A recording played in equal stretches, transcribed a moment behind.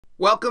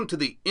Welcome to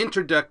the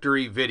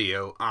introductory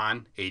video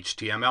on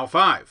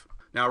HTML5.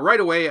 Now right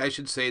away I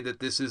should say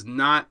that this is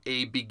not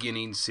a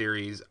beginning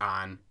series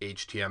on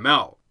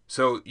HTML.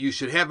 So you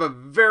should have a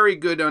very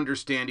good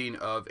understanding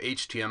of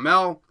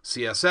HTML,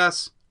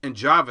 CSS, and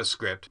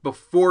JavaScript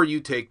before you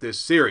take this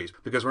series,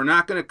 because we're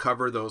not going to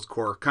cover those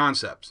core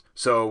concepts.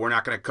 So we're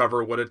not going to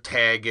cover what a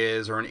tag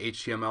is or an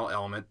HTML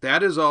element.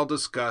 That is all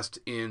discussed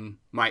in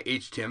my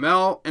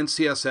HTML and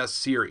CSS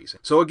series.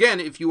 So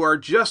again, if you are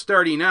just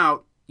starting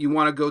out, you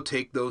want to go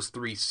take those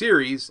 3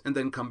 series and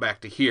then come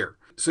back to here.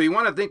 So you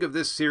want to think of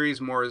this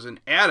series more as an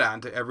add-on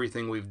to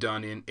everything we've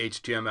done in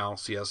HTML,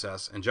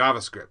 CSS, and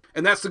JavaScript.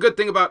 And that's the good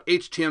thing about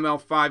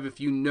HTML5. If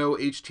you know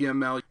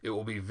HTML, it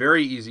will be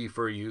very easy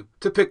for you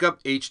to pick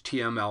up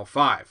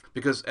HTML5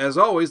 because, as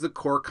always, the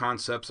core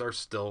concepts are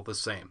still the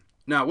same.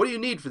 Now, what do you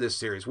need for this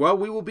series? Well,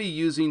 we will be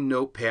using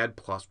Notepad++,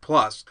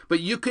 but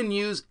you can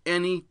use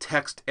any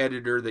text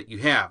editor that you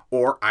have,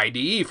 or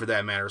IDE for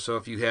that matter. So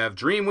if you have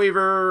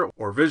Dreamweaver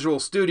or Visual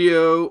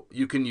Studio,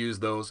 you can use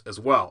those as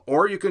well.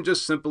 Or you can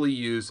just simply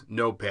use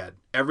Notepad.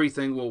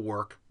 Everything will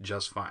work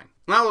just fine.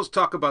 Now let's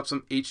talk about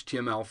some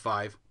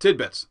HTML5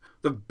 tidbits.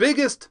 The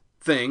biggest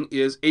thing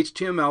is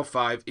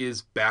HTML5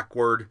 is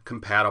backward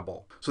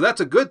compatible. So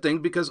that's a good thing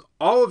because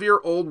all of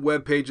your old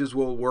web pages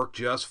will work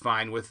just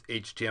fine with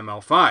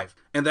HTML5.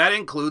 And that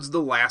includes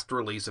the last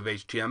release of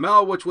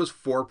HTML, which was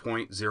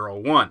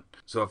 4.01.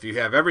 So if you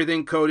have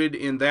everything coded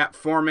in that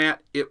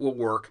format, it will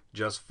work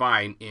just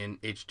fine in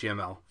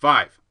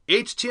HTML5.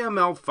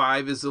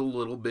 HTML5 is a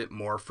little bit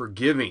more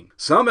forgiving.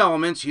 Some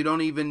elements you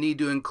don't even need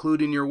to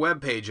include in your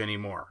web page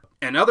anymore.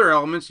 And other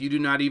elements you do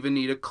not even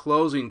need a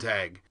closing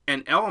tag.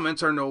 And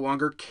elements are no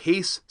longer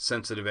case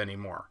sensitive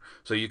anymore.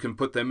 So you can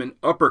put them in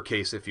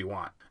uppercase if you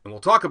want. And we'll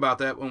talk about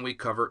that when we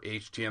cover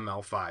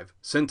HTML5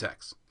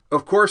 syntax.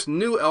 Of course,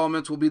 new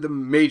elements will be the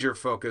major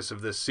focus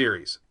of this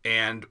series.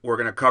 And we're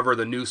going to cover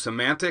the new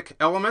semantic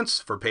elements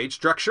for page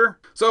structure.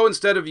 So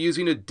instead of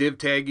using a div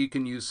tag, you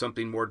can use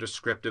something more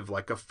descriptive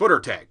like a footer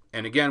tag.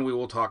 And again, we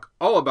will talk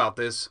all about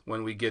this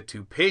when we get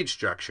to page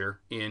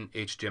structure in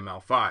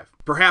HTML5.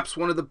 Perhaps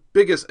one of the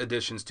biggest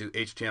additions to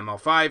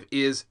HTML5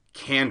 is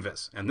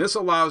Canvas, and this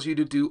allows you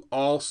to do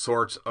all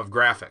sorts of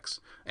graphics.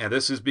 And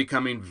this is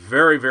becoming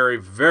very, very,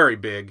 very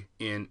big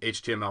in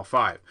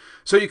HTML5.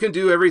 So you can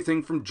do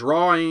everything from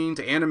drawing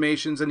to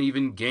animations and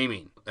even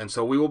gaming. And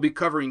so we will be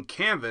covering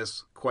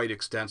Canvas quite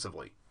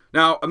extensively.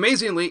 Now,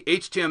 amazingly,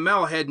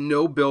 HTML had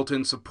no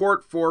built-in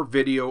support for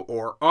video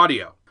or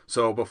audio.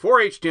 So before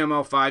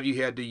HTML5,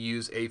 you had to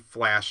use a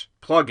Flash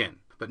plugin.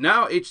 But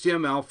now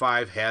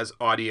HTML5 has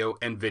audio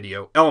and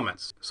video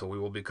elements, so we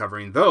will be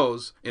covering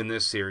those in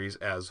this series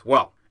as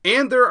well.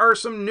 And there are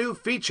some new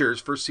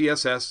features for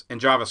CSS and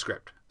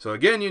JavaScript. So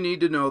again, you need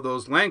to know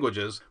those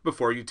languages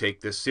before you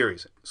take this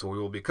series. So we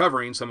will be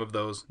covering some of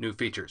those new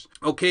features.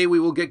 Okay,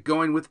 we will get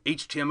going with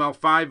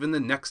HTML5 in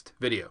the next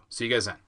video. See you guys then.